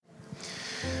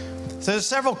So there's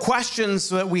several questions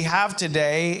that we have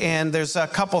today, and there's a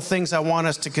couple things I want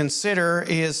us to consider.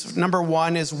 Is number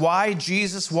one is why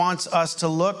Jesus wants us to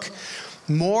look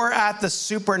more at the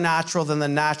supernatural than the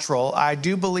natural. I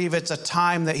do believe it's a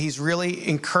time that he's really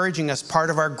encouraging us. Part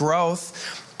of our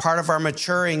growth, part of our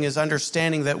maturing is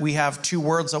understanding that we have two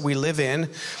worlds that we live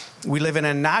in. We live in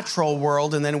a natural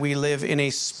world, and then we live in a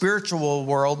spiritual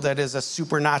world that is a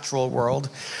supernatural world.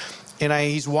 And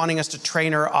he's wanting us to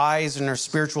train our eyes and our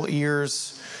spiritual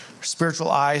ears,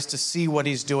 spiritual eyes to see what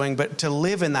he's doing, but to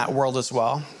live in that world as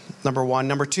well, number one.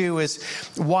 Number two is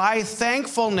why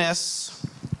thankfulness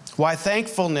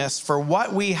for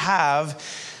what we have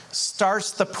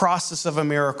starts the process of a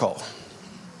miracle.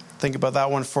 Think about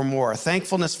that one for more.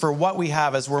 Thankfulness for what we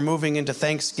have as we're moving into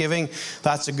Thanksgiving.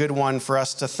 That's a good one for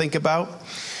us to think about.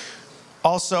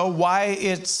 Also, why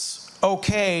it's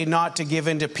okay not to give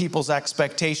in to people's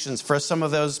expectations. For some of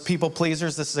those people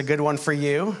pleasers, this is a good one for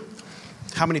you.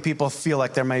 How many people feel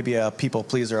like there may be a people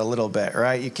pleaser a little bit,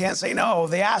 right? You can't say, no,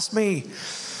 they asked me.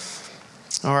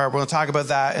 All right, we're going to talk about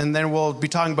that. And then we'll be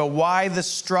talking about why we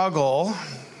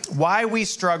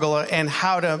struggle, and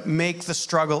how to make the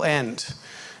struggle end.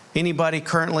 Anybody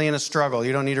currently in a struggle?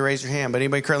 You don't need to raise your hand, but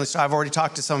anybody currently, I've already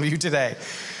talked to some of you today.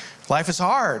 Life is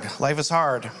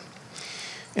hard.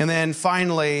 And then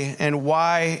finally, and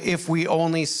why, if we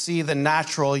only see the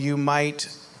natural, you might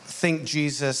think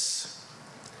Jesus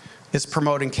is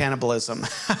promoting cannibalism.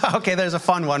 Okay, there's a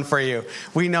fun one for you.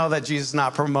 We know that Jesus is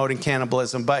not promoting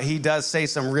cannibalism, but he does say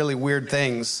some really weird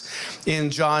things in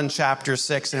John chapter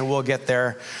 6, and we'll get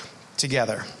there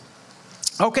together.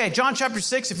 Okay, John chapter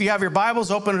 6, if you have your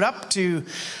Bibles, open it up to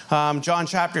John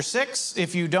chapter 6.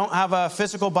 If you don't have a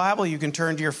physical Bible, you can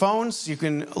turn to your phones. You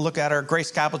can look at our Grace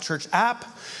Capital Church app.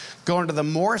 Go into the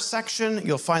More section.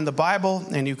 You'll find the Bible,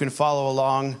 and you can follow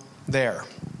along there.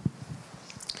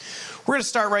 We're going to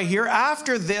start right here.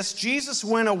 After this, Jesus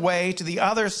went away to the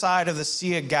other side of the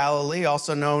Sea of Galilee,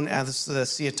 also known as the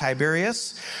Sea of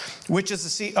Tiberias, which is the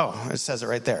sea, it says it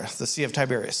right there, the Sea of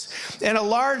Tiberias. And a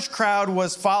large crowd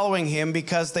was following him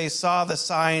because they saw the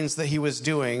signs that he was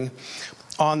doing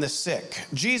on the sick.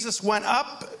 Jesus went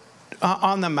up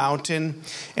on the mountain,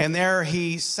 and there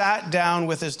he sat down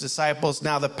with his disciples.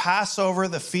 Now the Passover,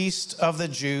 the feast of the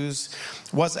Jews,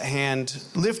 was at hand.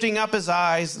 Lifting up his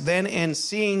eyes then and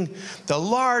seeing the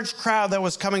large crowd that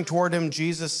was coming toward him,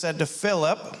 Jesus said to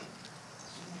Philip,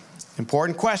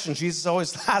 important question. Jesus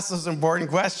always asks those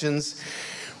important questions.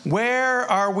 Where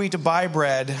are we to buy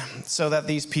bread so that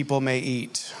these people may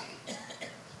eat?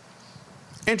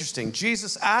 Interesting.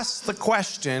 Jesus asked the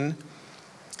question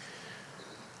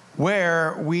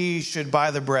where we should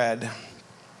buy the bread.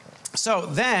 So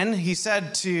then he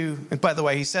said by the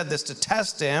way, he said this to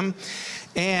test him,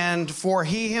 and for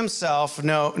he himself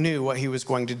knew what he was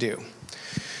going to do.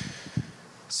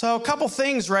 So a couple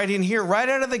things right in here. Right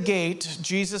out of the gate,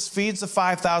 Jesus feeds the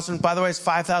 5,000. By the way, it's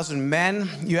 5,000 men.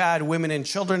 You add women and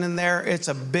children in there. It's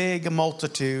a big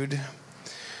multitude.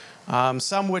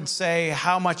 Some would say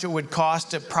how much it would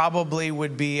cost. It probably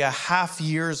would be a half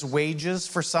year's wages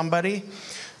for somebody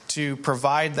to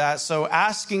provide that. So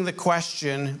asking the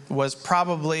question was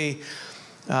probably,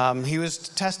 he was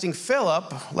testing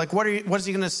Philip, like what is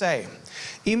he going to say?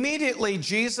 Immediately,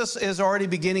 Jesus is already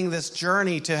beginning this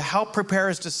journey to help prepare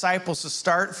his disciples to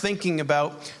start thinking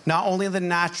about not only the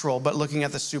natural, but looking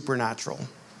at the supernatural.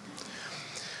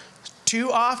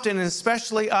 Too often, and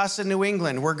especially us in New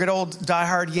England, we're good old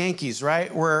diehard Yankees,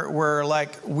 right? We're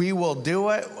like, we will do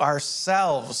it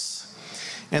ourselves.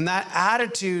 And that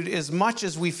attitude, as much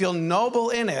as we feel noble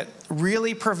in it,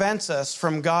 really prevents us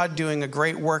from God doing a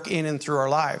great work in and through our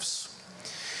lives.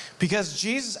 Because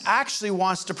Jesus actually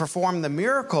wants to perform the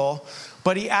miracle,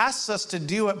 but he asks us to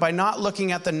do it by not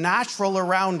looking at the natural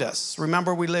around us.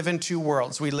 Remember, we live in two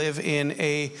worlds. We live in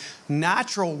a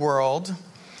natural world,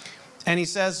 and he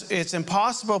says it's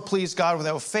impossible to please God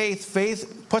without faith.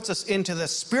 Faith puts us into the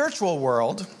spiritual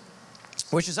world,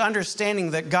 which is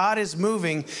understanding that God is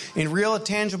moving in real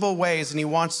tangible ways, and he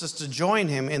wants us to join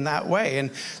him in that way. And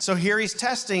so here he's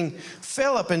testing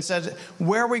Philip and said,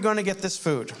 where are we going to get this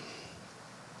food?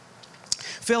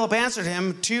 Philip answered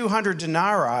him, 200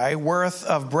 denarii worth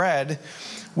of bread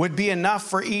would be enough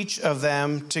for each of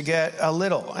them to get a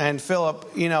little. And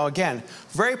Philip, again,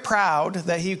 very proud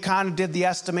that he kind of did the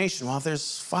estimation. Well, if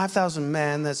there's 5,000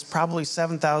 men, that's probably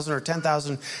 7,000 or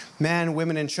 10,000 men,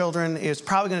 women, and children. It's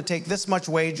probably going to take this much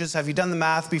wages. Have you done the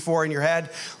math before in your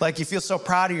head? Like, you feel so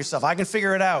proud of yourself. I can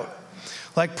figure it out.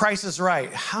 Like, Price is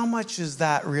Right. How much is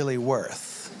that really worth?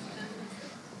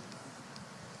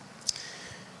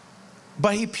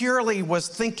 but he purely was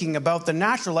thinking about the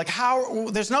natural. Like,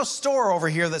 there's no store over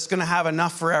here that's going to have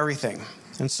enough for everything.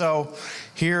 And so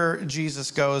here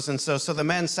Jesus goes. And so the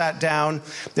men sat down.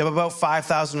 They have about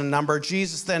 5,000 in number.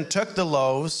 Jesus then took the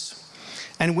loaves,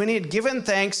 and when he had given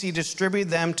thanks, he distributed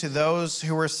them to those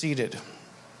who were seated.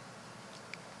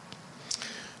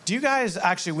 Do you guys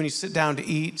actually, when you sit down to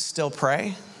eat, still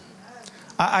pray?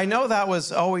 I know that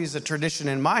was always a tradition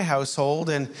in my household,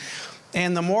 and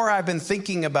the more I've been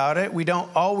thinking about it, we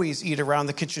don't always eat around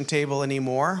the kitchen table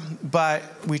anymore, but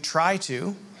we try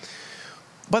to.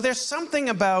 But there's something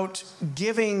about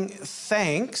giving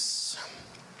thanks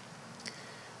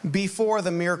before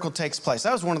the miracle takes place.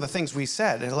 That was one of the things we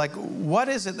said. Like, what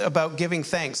is it about giving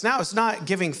thanks? Now, it's not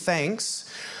giving thanks.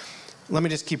 Let me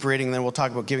just keep reading, then we'll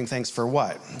talk about giving thanks for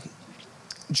what.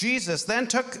 Jesus then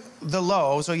took the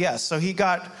loaves. So he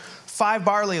got 5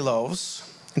 barley loaves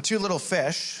and 2 little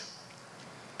fish,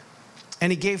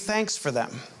 and he gave thanks for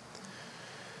them.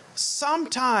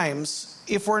 Sometimes,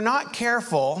 if we're not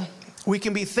careful, we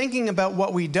can be thinking about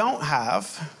what we don't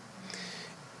have,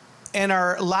 and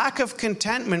our lack of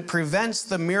contentment prevents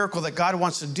the miracle that God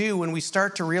wants to do when we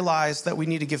start to realize that we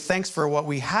need to give thanks for what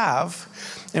we have.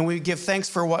 And we give thanks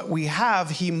for what we have,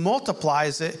 he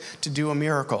multiplies it to do a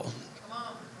miracle.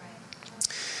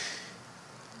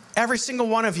 Every single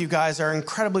one of you guys are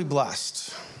incredibly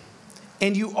blessed,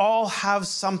 and you all have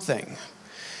something.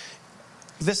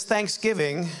 This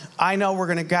Thanksgiving, I know we're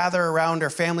going to gather around our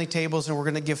family tables and we're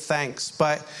going to give thanks,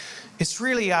 but it's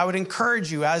really, I would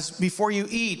encourage you, as before you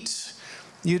eat,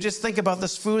 you just think about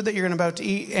this food that you're about to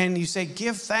eat, and you say,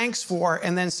 give thanks for,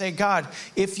 and then say, God,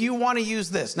 if you want to use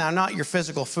this, now not your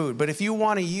physical food, but if you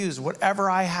want to use whatever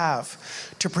I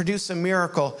have to produce a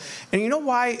miracle. And you know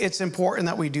why it's important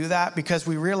that we do that? Because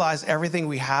we realize everything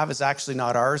we have is actually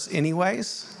not ours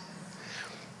anyways.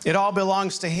 It all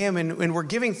belongs to him, and we're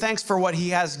giving thanks for what he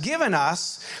has given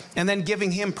us, and then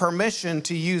giving him permission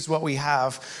to use what we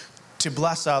have to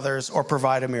bless others or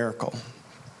provide a miracle.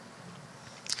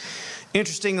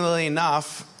 Interestingly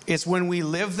enough, it's when we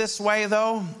live this way,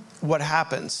 though, what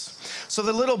happens. So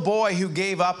the little boy who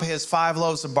gave up his 5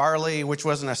 loaves of barley, which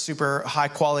wasn't a super high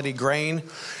quality grain,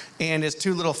 and his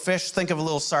 2 little fish, think of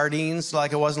little sardines,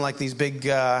 like it wasn't like these big,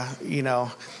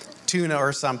 tuna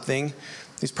or something.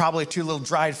 These probably 2 little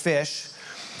dried fish.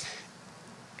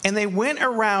 And they went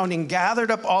around and gathered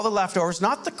up all the leftovers,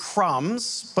 not the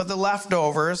crumbs, but the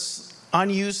leftovers,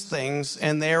 unused things.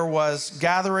 And there was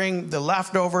gathering the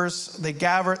leftovers. They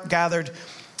gathered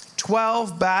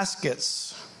 12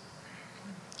 baskets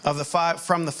of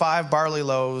from the 5 barley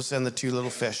loaves and the 2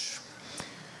 little fish.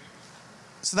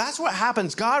 So that's what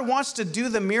happens. God wants to do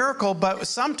the miracle, but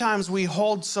sometimes we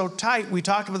hold so tight. We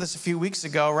talked about this a few weeks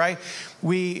ago, right?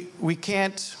 We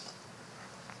can't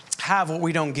have what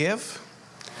we don't give.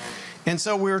 And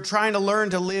so we're trying to learn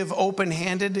to live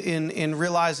open-handed in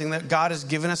realizing that God has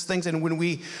given us things. And when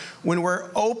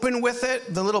we're open with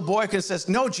it, the little boy can say,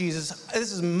 no, Jesus,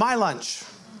 this is my lunch.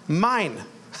 Mine.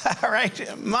 All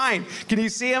right? Mine. Can you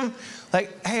see him?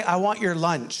 Like, hey, I want your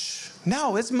lunch.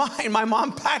 No, it's mine. My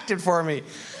mom packed it for me.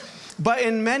 But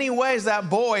in many ways,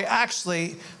 that boy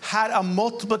actually had a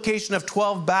multiplication of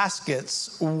 12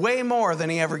 baskets, way more than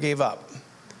he ever gave up.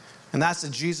 And that's a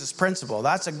Jesus principle.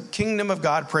 That's a kingdom of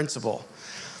God principle.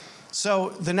 So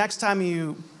the next time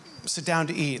you sit down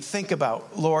to eat, think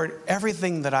about, Lord,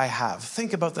 everything that I have.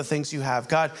 Think about the things you have.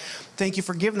 God, thank you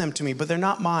for giving them to me, but they're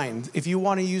not mine. If you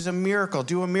want to use a miracle,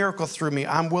 do a miracle through me.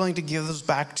 I'm willing to give those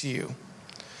back to you.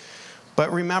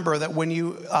 But remember that when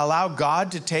you allow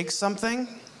God to take something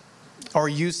or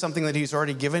use something that he's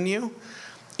already given you,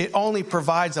 it only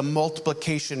provides a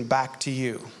multiplication back to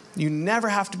you. You never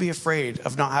have to be afraid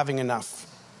of not having enough.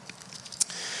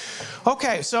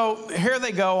 Okay, so here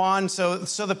they go on. So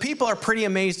the people are pretty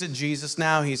amazed at Jesus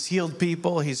now. He's healed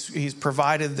people. He's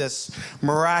provided this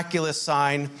miraculous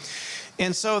sign.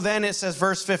 And so then it says,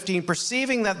 verse 15,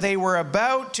 perceiving that they were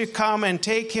about to come and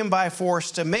take him by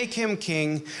force to make him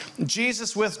king,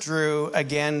 Jesus withdrew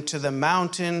again to the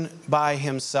mountain by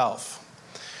himself.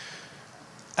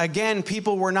 Again,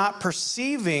 people were not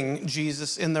perceiving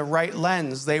Jesus in the right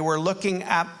lens. They were looking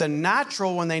at the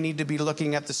natural when they need to be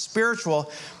looking at the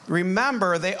spiritual.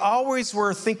 Remember, they always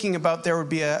were thinking about there would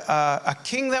be a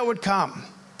king that would come,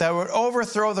 that would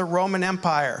overthrow the Roman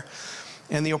Empire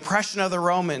and the oppression of the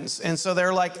Romans. And so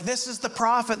they're like, this is the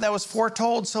prophet that was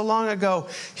foretold so long ago.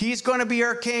 He's going to be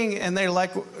our king. And they're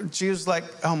like, Jesus like,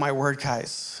 oh my word,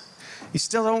 guys, you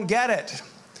still don't get it.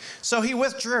 So he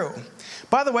withdrew.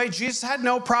 By the way, Jesus had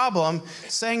no problem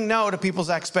saying no to people's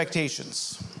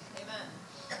expectations.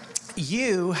 Amen.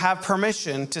 You have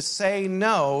permission to say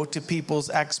no to people's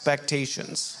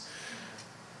expectations.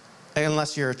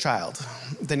 Unless you're a child.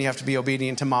 Then you have to be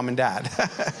obedient to mom and dad.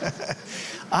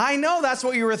 I know that's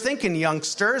what you were thinking,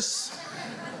 youngsters.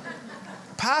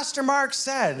 Pastor Mark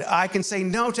said I can say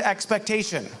no to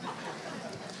expectation.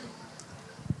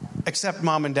 Except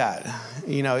mom and dad.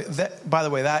 You know, that, by the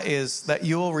way, that is that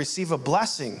you will receive a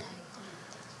blessing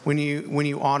when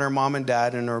you honor mom and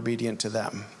dad and are obedient to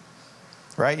them.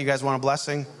 Right? You guys want a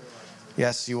blessing?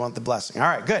 Yes, you want the blessing. All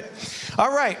right, good.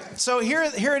 All right, so here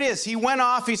it is. He went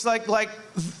off. He's like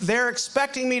they're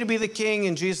expecting me to be the king,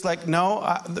 and Jesus like,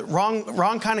 no, the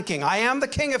wrong kind of king. I am the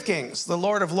King of Kings, the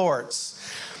Lord of Lords,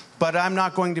 but I'm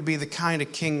not going to be the kind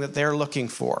of king that they're looking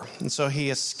for. And so he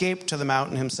escaped to the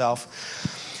mountain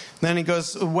himself. Then he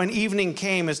goes, when evening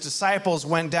came, his disciples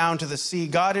went down to the sea,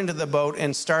 got into the boat,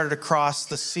 and started across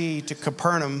the sea to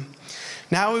Capernaum.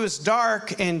 Now it was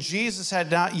dark, and Jesus had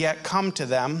not yet come to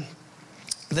them.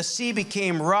 The sea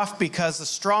became rough because the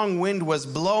strong wind was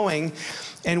blowing.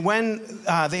 And when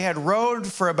they had rowed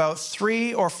for about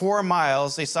 3 or 4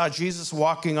 miles, they saw Jesus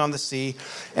walking on the sea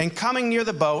and coming near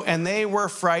the boat, and they were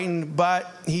frightened.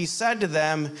 But he said to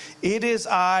them, "It is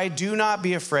I, do not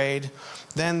be afraid."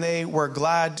 Then they were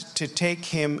glad to take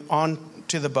him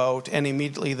onto the boat, and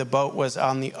immediately the boat was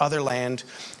on the other land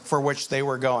for which they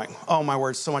were going. Oh my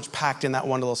word, so much packed in that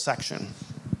one little section.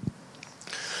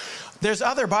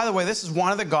 By the way, this is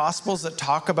one of the Gospels that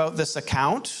talk about this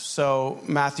account. So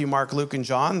Matthew, Mark, Luke, and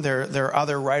John, there are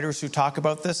other writers who talk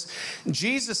about this.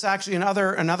 Jesus actually,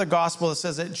 another Gospel that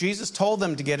says that Jesus told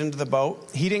them to get into the boat.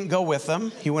 He didn't go with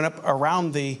them. He went up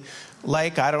around the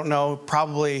lake. I don't know,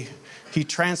 probably he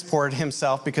transported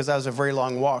himself because that was a very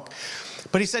long walk.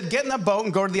 But he said, get in the boat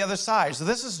and go to the other side. So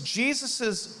this is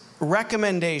Jesus's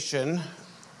recommendation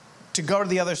to go to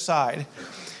the other side.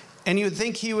 And you would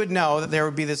think he would know that there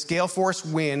would be this gale force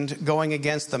wind going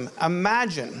against them.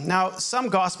 Imagine. Now, some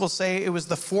Gospels say it was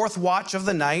the 4th watch of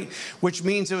the night, which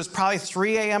means it was probably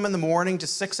 3 a.m. in the morning to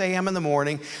 6 a.m. in the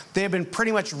morning. They had been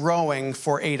pretty much rowing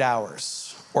for 8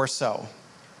 hours or so.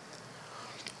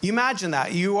 You imagine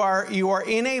that. You are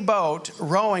in a boat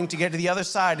rowing to get to the other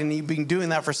side, and you've been doing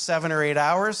that for 7 or 8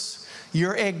 hours.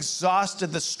 You're exhausted.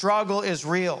 The struggle is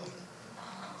real.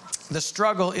 The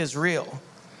struggle is real.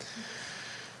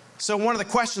 So one of the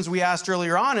questions we asked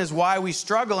earlier on is why we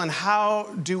struggle and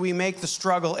how do we make the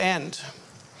struggle end?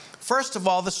 First of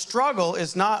all, the struggle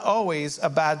is not always a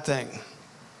bad thing.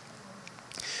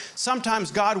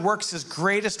 Sometimes God works his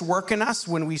greatest work in us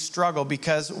when we struggle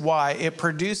because why? It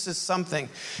produces something.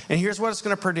 And here's what it's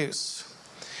going to produce.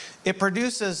 It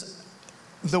produces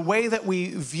the way that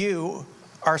we view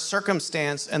our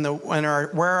circumstance and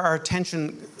where our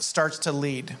attention starts to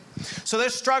lead. So they're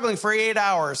struggling for 8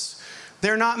 hours.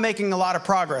 They're not making a lot of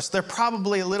progress. They're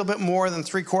probably a little bit more than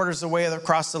 3/4 of the way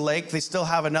across the lake. They still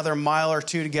have another mile or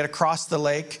 2 to get across the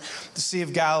lake, the Sea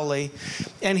of Galilee.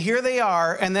 And here they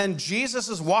are, and then Jesus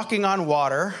is walking on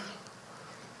water.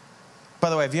 By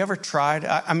the way, have you ever tried?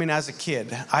 I mean, as a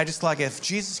kid, I just like, if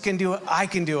Jesus can do it, I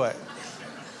can do it.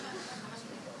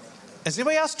 Has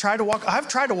anybody else tried to walk? I've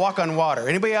tried to walk on water.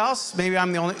 Anybody else? Maybe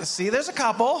I'm the only. See, there's a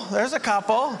couple.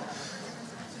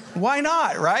 Why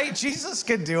not, right? Jesus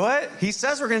could do it. He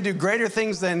says we're going to do greater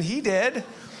things than he did.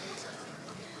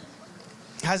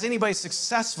 Has anybody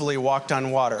successfully walked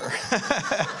on water?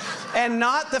 And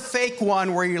not the fake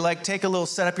one where you like take a little,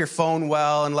 set up your phone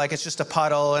well and like it's just a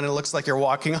puddle and it looks like you're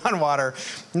walking on water.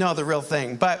 No, the real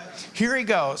thing. But here he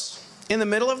goes in the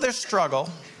middle of their struggle.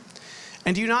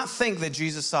 And do you not think that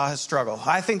Jesus saw his struggle?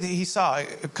 I think that he saw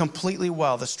it completely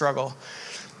well, the struggle.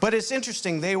 But it's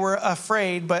interesting, they were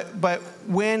afraid, but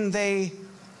when they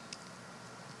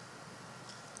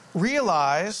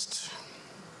realized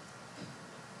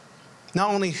not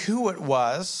only who it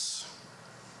was,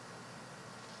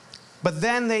 but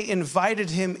then they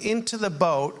invited him into the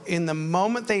boat. In the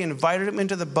moment they invited him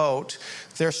into the boat,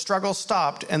 their struggle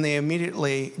stopped and they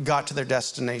immediately got to their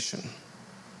destination.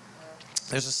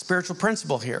 There's a spiritual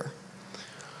principle here.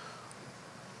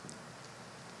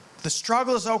 The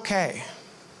struggle is okay.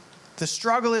 The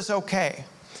struggle is okay.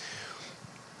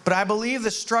 But I believe the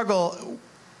struggle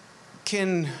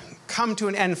can come to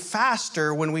an end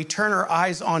faster when we turn our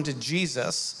eyes onto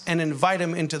Jesus and invite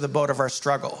him into the boat of our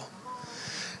struggle.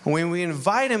 When we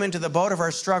invite him into the boat of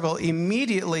our struggle,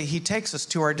 immediately he takes us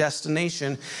to our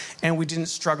destination and we didn't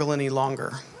struggle any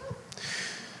longer.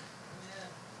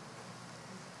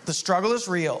 The struggle is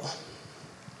real.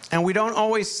 And we don't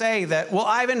always say that, well,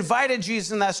 I've invited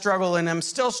Jesus in that struggle and I'm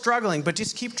still struggling. But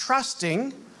just keep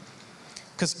trusting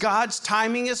because God's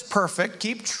timing is perfect.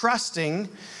 Keep trusting.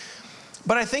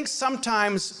 But I think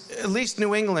sometimes, at least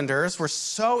New Englanders, we're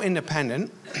so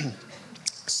independent,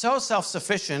 so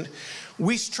self-sufficient,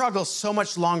 we struggle so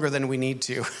much longer than we need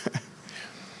to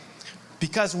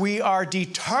because we are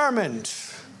determined.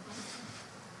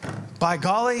 By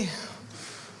golly,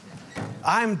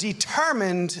 I'm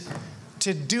determined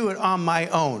to do it on my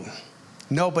own.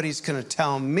 Nobody's going to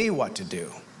tell me what to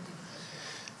do.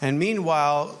 And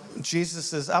meanwhile,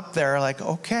 Jesus is up there like,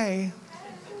 okay,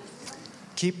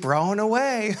 keep rowing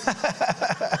away.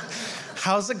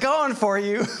 How's it going for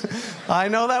you? I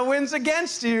know that wind's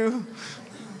against you.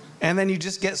 And then you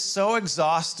just get so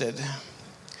exhausted.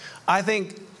 I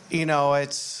think,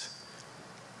 it's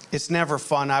never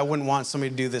fun. I wouldn't want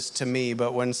somebody to do this to me,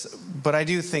 but I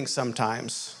do think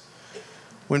sometimes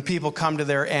when people come to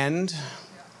their end,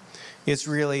 it's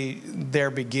really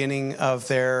their beginning of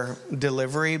their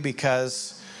delivery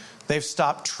because they've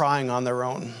stopped trying on their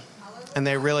own. And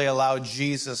they really allow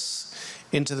Jesus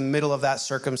into the middle of that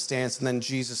circumstance, and then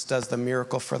Jesus does the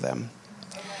miracle for them.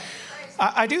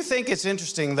 I do think it's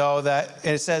interesting, though, that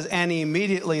it says, and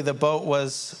immediately the boat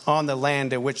was on the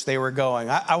land at which they were going.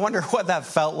 I wonder what that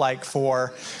felt like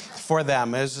for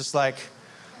them. It was just like,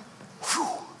 whew.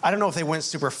 I don't know if they went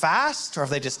super fast or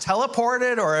if they just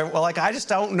teleported I just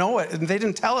don't know it. And they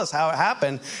didn't tell us how it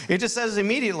happened. It just says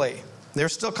immediately. They're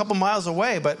still a couple miles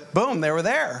away, but boom, they were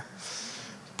there.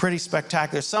 Pretty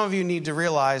spectacular. Some of you need to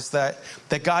realize that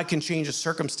God can change a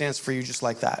circumstance for you just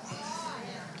like that.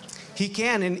 He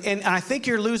can, and I think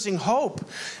you're losing hope.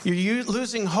 You're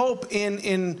losing hope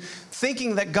in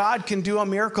thinking that God can do a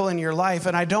miracle in your life,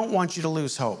 and I don't want you to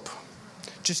lose hope.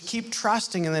 Just keep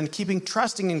trusting and then keeping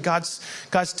trusting in God's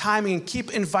timing and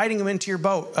keep inviting him into your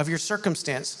boat of your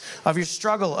circumstance, of your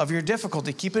struggle, of your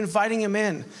difficulty. Keep inviting him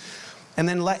in and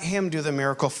then let him do the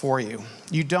miracle for you.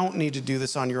 You don't need to do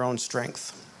this on your own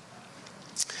strength.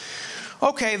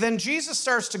 Okay, then Jesus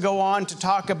starts to go on to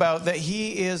talk about that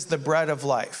he is the bread of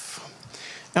life.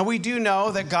 Now we do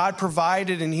know that God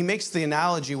provided, and he makes the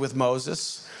analogy with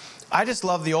Moses. I just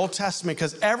love the Old Testament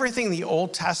because everything in the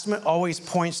Old Testament always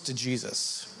points to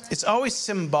Jesus. It's always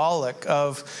symbolic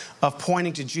of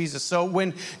pointing to Jesus. So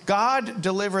when God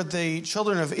delivered the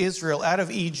children of Israel out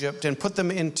of Egypt and put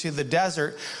them into the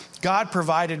desert, God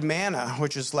provided manna,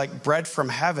 which is like bread from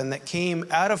heaven that came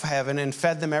out of heaven and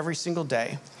fed them every single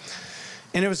day.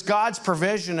 And it was God's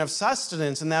provision of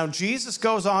sustenance. And now Jesus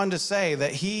goes on to say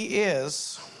that he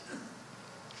is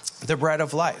the bread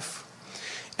of life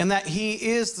and that he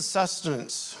is the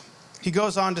sustenance. He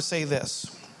goes on to say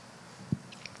this.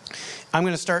 I'm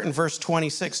going to start in verse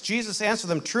 26. Jesus answered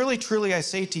them, "Truly, truly, I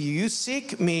say to you, you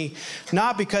seek me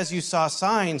not because you saw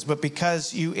signs, but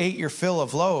because you ate your fill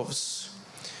of loaves.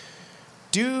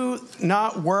 Do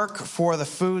not work for the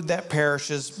food that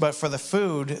perishes, but for the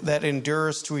food that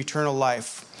endures to eternal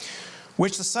life,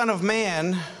 which the Son of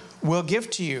Man will give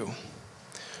to you.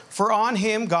 For on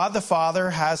him God the Father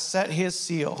has set his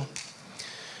seal."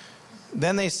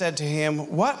 Then they said to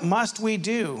him, "What must we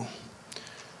do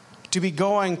to be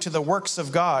going to the works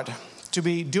of God, to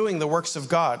be doing the works of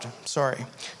God?"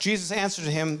 Jesus answered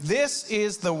him, "This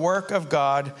is the work of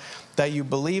God, that you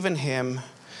believe in him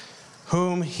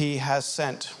whom he has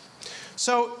sent."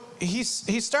 So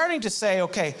he's starting to say,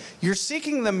 okay, you're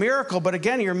seeking the miracle, but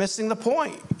again, you're missing the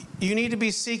point. You need to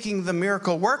be seeking the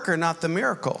miracle worker, not the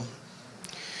miracle.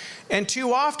 And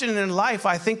too often in life,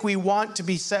 I think we want to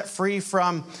be set free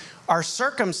from our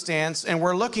circumstance, and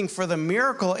we're looking for the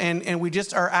miracle, and we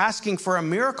just are asking for a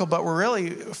miracle, but we're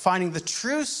really finding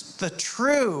the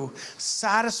true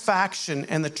satisfaction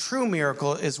and the true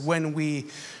miracle is when we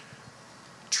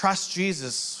trust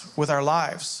Jesus with our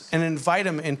lives and invite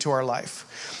him into our life.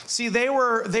 See, they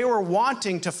were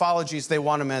wanting to follow Jesus. They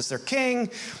want him as their king,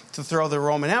 to throw the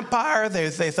Roman Empire.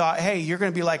 They thought, hey, you're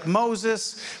going to be like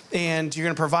Moses, and you're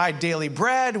going to provide daily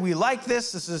bread. We like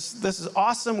this. This is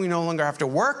awesome. We no longer have to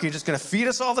work. You're just going to feed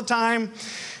us all the time.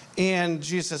 And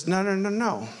Jesus says,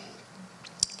 no.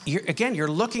 You're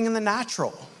looking in the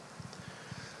natural.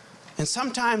 And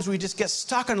sometimes we just get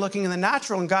stuck on looking in the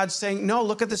natural, and God's saying, no,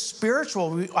 look at the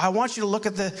spiritual. I want you to look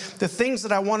at the things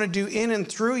that I want to do in and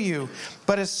through you.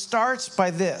 But it starts by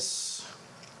this.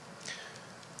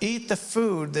 Eat the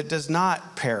food that does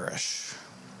not perish.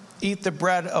 Eat the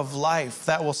bread of life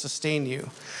that will sustain you.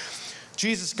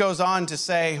 Jesus goes on to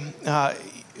say,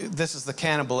 this is the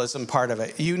cannibalism part of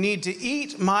it. You need to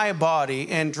eat my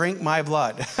body and drink my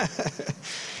blood.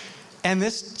 And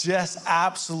this just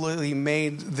absolutely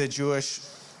made the Jewish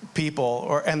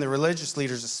people and the religious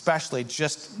leaders especially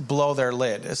just blow their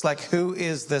lid. It's like, who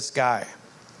is this guy?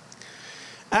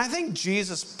 And I think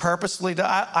Jesus purposefully,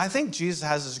 I think Jesus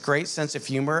has this great sense of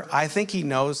humor. I think he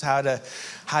knows how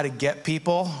to get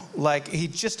people. Like, he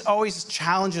just always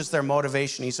challenges their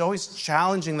motivation. He's always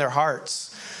challenging their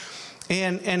hearts.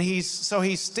 And he's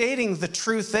stating the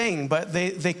true thing, but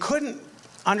they couldn't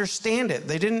understand it.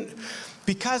 They didn't,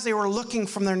 because they were looking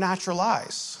from their natural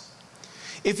eyes.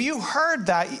 If you heard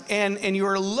that and you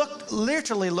were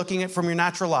literally looking at it from your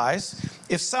natural eyes,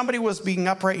 if somebody was being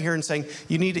upright here and saying,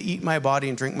 you need to eat my body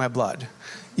and drink my blood,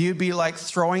 you'd be like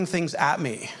throwing things at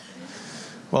me.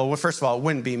 Well, first of all, it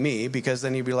wouldn't be me, because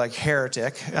then you'd be like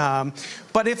heretic.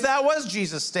 But if that was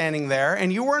Jesus standing there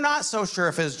and you were not so sure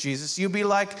if it was Jesus, you'd be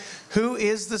like, who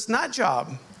is this nut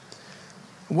job?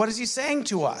 What is he saying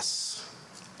to us?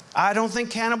 I don't think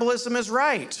cannibalism is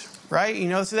right? See,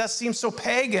 that seems so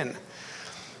pagan,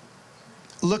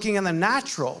 looking in the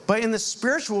natural. But in the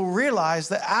spiritual, we'll realize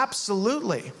that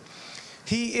absolutely,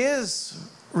 he is,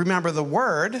 remember the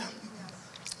word.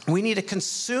 We need to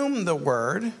consume the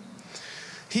word.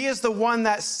 He is the one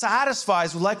that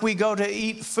satisfies, like we go to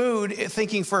eat food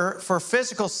thinking for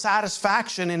physical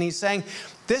satisfaction. And he's saying,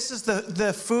 this is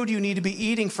the food you need to be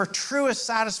eating for truest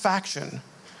satisfaction.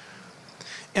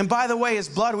 And by the way, his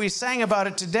blood, we sang about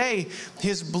it today.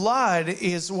 His blood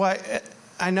is what,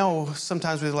 I know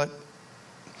sometimes we're like,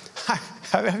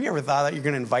 have you ever thought that you're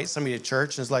going to invite somebody to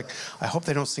church and it's like, I hope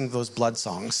they don't sing those blood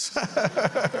songs,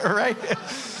 right?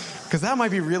 Because that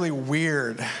might be really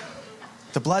weird,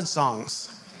 the blood songs.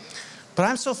 But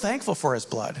I'm so thankful for his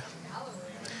blood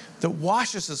that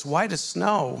washes us white as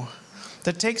snow,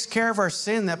 that takes care of our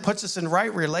sin, that puts us in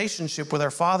right relationship with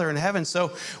our Father in heaven. So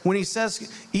when he says,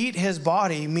 eat his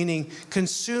body, meaning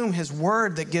consume his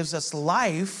word that gives us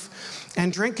life,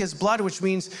 and drink his blood, which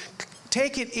means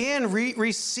take it in,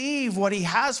 receive what he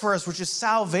has for us, which is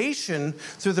salvation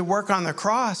through the work on the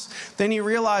cross, then you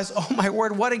realize, oh my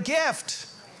word, what a gift.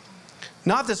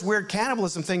 Not this weird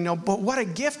cannibalism thing, no, but what a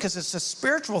gift, because it's a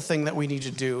spiritual thing that we need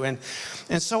to do. And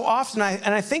so often,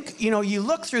 I think, you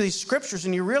look through these scriptures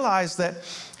and you realize that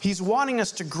he's wanting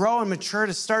us to grow and mature,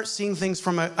 to start seeing things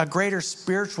from a greater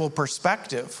spiritual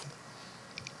perspective.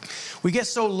 We get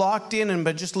so locked in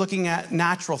but just looking at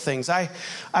natural things.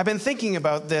 I've been thinking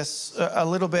about this a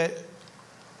little bit.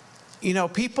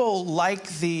 People like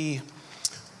the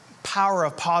power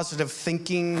of positive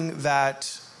thinking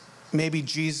that maybe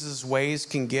Jesus' ways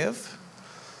can give.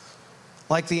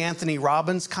 Like the Anthony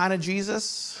Robbins kind of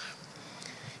Jesus.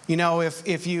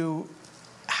 If you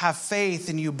have faith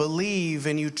and you believe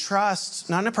and you trust,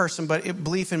 not in a person, but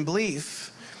belief in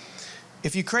belief.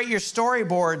 If you create your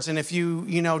storyboards and if you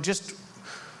just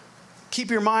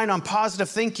keep your mind on positive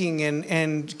thinking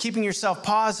and keeping yourself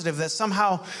positive, that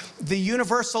somehow the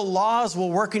universal laws will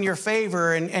work in your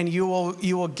favor and you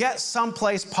will get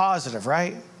someplace positive,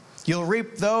 right? You'll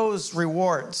reap those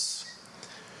rewards.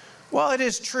 Well, it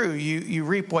is true. You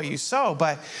reap what you sow,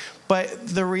 but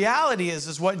the reality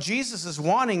is what Jesus is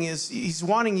wanting is he's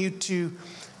wanting you to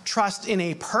trust in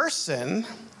a person,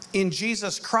 in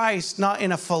Jesus Christ, not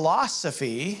in a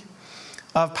philosophy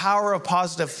of power of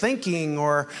positive thinking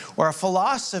or a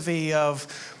philosophy of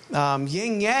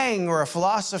yin yang or a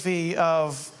philosophy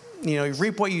of you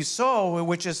reap what you sow,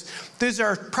 these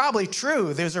are probably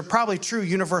true. These are probably true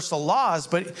universal laws,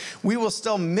 but we will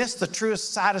still miss the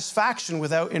truest satisfaction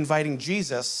without inviting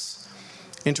Jesus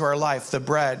into our life, the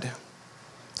bread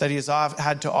that he has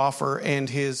had to offer and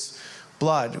his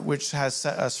blood, which has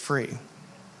set us free.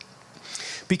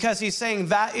 Because he's saying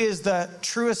that is the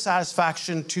truest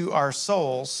satisfaction to our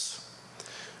souls,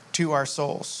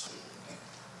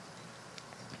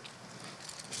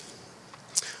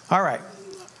 All right.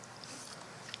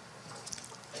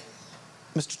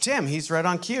 Mr. Tim, he's right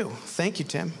on cue. Thank you,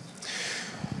 Tim.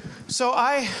 So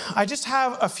I just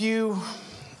have a few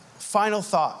final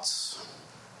thoughts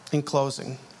in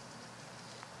closing.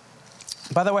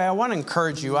 By the way, I want to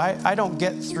encourage you. I don't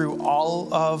get through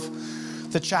all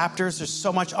of the chapters. There's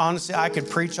so much, honestly, I could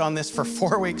preach on this for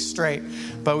 4 weeks straight,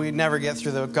 but we'd never get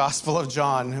through the Gospel of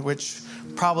John, which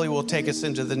probably will take us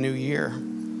into the new year.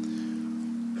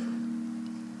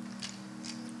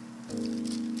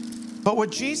 But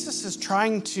what Jesus is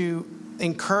trying to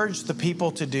encourage the people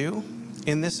to do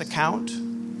in this account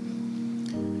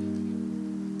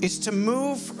is to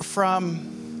move from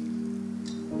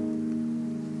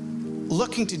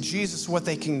looking to Jesus what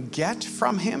they can get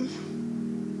from him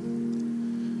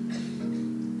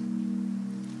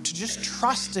to just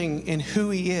trusting in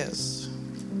who he is.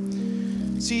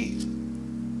 See,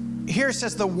 here it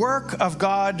says the work of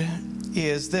God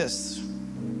is this.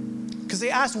 Because they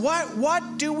asked,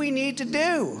 what do we need to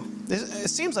do? It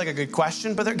seems like a good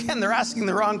question, but again, they're asking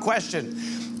the wrong question.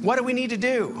 What do we need to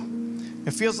do?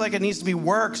 It feels like it needs to be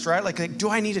works, right? Like, do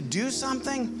I need to do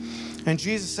something? And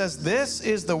Jesus says, this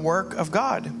is the work of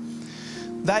God,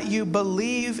 that you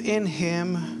believe in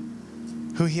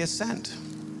him who he has sent,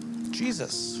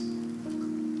 Jesus.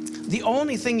 The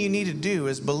only thing you need to do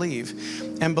is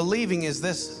believe. And believing is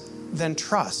this, then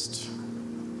trust.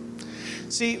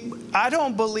 See, I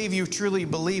don't believe you truly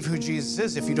believe who Jesus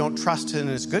is if you don't trust in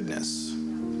his goodness.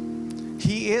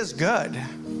 He is good.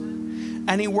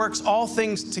 And he works all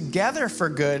things together for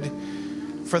good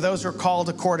for those who are called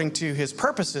according to his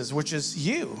purposes, which is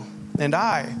you and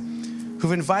I,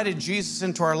 who've invited Jesus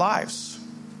into our lives.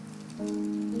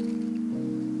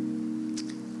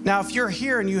 Now, if you're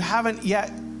here and you haven't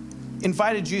yet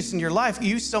invited Jesus in your life,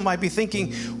 you still might be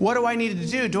thinking, what do I need to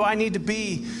do? Do I need to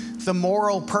be the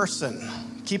moral person,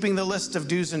 keeping the list of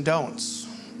do's and don'ts?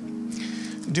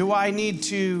 Do I need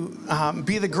to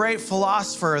be the great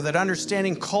philosopher that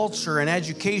understanding culture and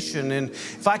education, and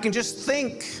if I can just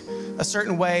think a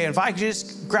certain way, and if I can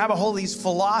just grab a hold of these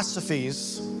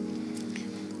philosophies,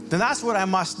 then that's what I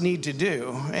must need to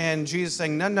do. And Jesus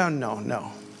saying,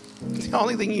 no. The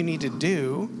only thing you need to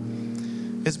do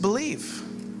is believe.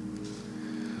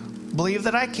 Believe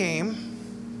that I came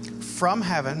from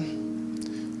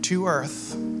heaven to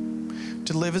earth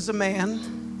to live as a man,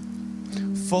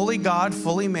 fully God,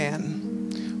 fully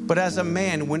man, but as a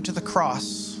man went to the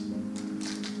cross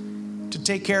to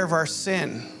take care of our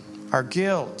sin, our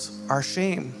guilt, our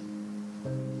shame,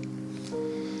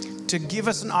 to give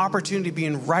us an opportunity to be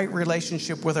in right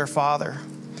relationship with our Father.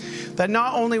 That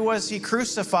not only was he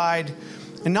crucified,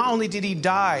 and not only did he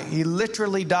die, he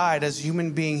literally died as a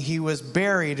human being. He was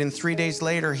buried, and 3 days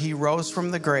later, he rose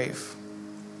from the grave,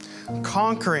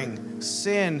 conquering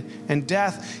sin and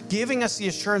death, giving us the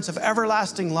assurance of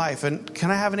everlasting life. And can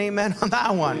I have an amen on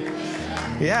that one?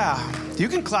 Yeah, you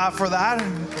can clap for that.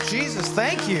 Jesus,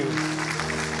 thank you.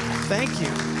 Thank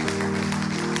you.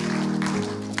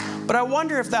 But I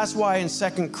wonder if that's why in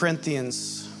 2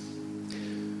 Corinthians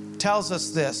tells us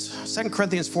this, 2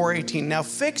 Corinthians 4:18. Now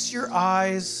fix your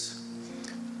eyes,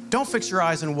 don't fix your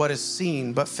eyes on what is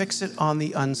seen, but fix it on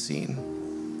the unseen.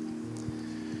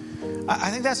 I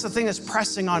think that's the thing that's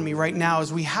pressing on me right now,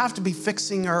 is we have to be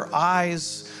fixing our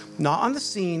eyes not on the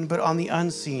seen, but on the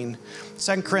unseen.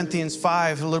 2 Corinthians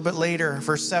 5, a little bit later,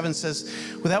 verse 7 says,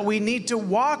 that we need to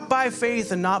walk by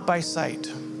faith and not by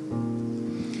sight.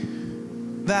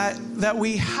 That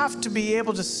we have to be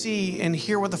able to see and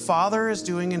hear what the Father is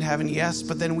doing in heaven, yes,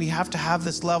 but then we have to have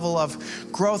this level of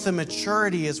growth and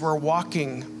maturity as we're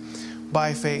walking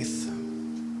by faith.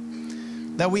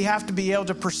 That we have to be able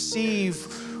to perceive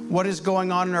what is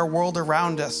going on in our world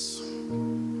around us.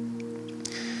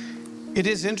 It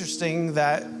is interesting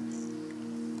that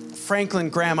Franklin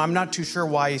Graham, I'm not too sure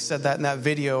why he said that in that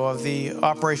video of the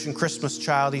Operation Christmas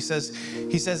Child. He says,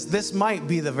 this might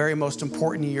be the very most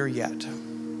important year yet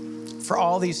for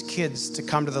all these kids to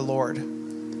come to the Lord.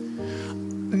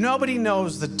 Nobody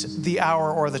knows the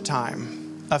hour or the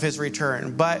time of his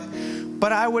return, but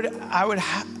I would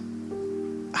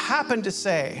happen to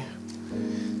say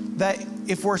that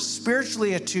if we're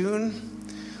spiritually attuned,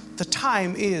 the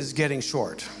time is getting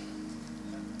short.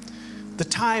 The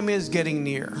time is getting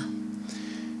near.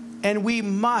 And we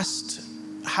must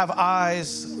have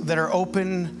eyes that are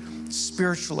open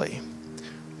spiritually.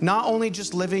 Not only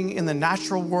just living in the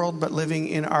natural world, but living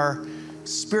in our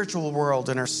spiritual world,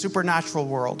 in our supernatural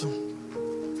world.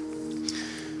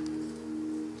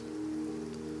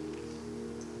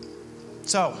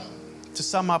 So, to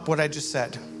sum up what I just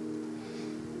said,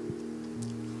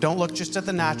 don't look just at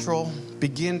the natural.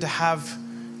 Begin to have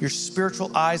your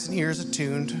spiritual eyes and ears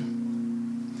attuned.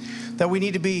 That we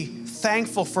need to be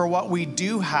thankful for what we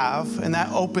do have, and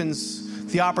that opens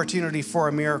the opportunity for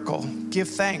a miracle. Give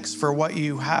thanks for what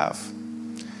you have.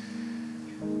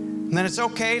 And then it's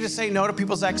okay to say no to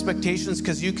people's expectations,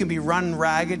 because you can be run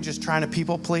ragged just trying to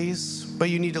people please, but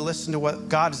you need to listen to what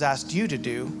God has asked you to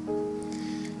do,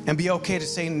 and be okay to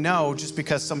say no just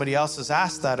because somebody else has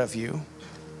asked that of you.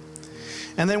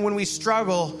 And then when we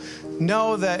struggle,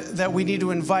 know that we need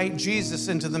to invite Jesus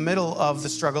into the middle of the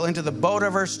struggle, into the boat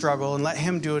of our struggle, and let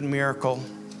him do a miracle.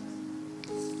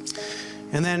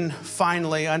 And then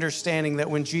finally, understanding that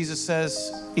when Jesus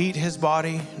says, eat his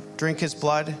body, drink his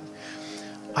blood,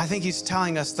 I think he's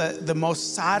telling us that the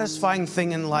most satisfying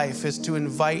thing in life is to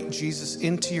invite Jesus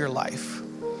into your life.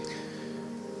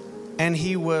 And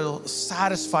he will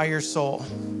satisfy your soul.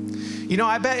 You know,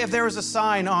 I bet if there was a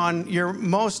sign on your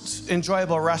most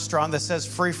enjoyable restaurant that says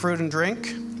free fruit and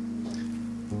drink,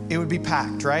 it would be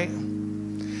packed, right?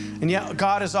 And yet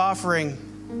God is offering,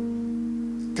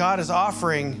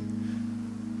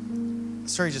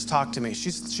 Suri just talked to me.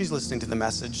 She's listening to the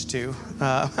message too.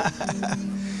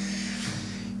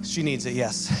 She needs it,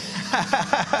 yes.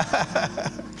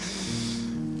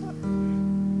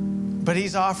 But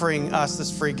he's offering us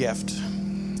this free gift.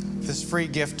 this free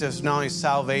gift of not only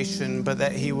salvation, but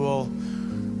that he will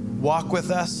walk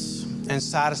with us and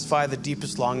satisfy the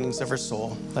deepest longings of our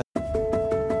soul.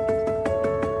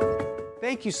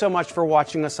 Thank you so much for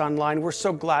watching us online. We're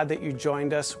so glad that you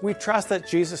joined us. We trust that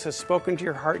Jesus has spoken to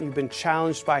your heart and you've been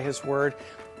challenged by his word.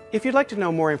 If you'd like to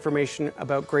know more information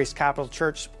about Grace Capital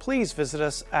Church, please visit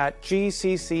us at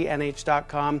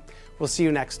gccnh.com. We'll see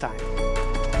you next time.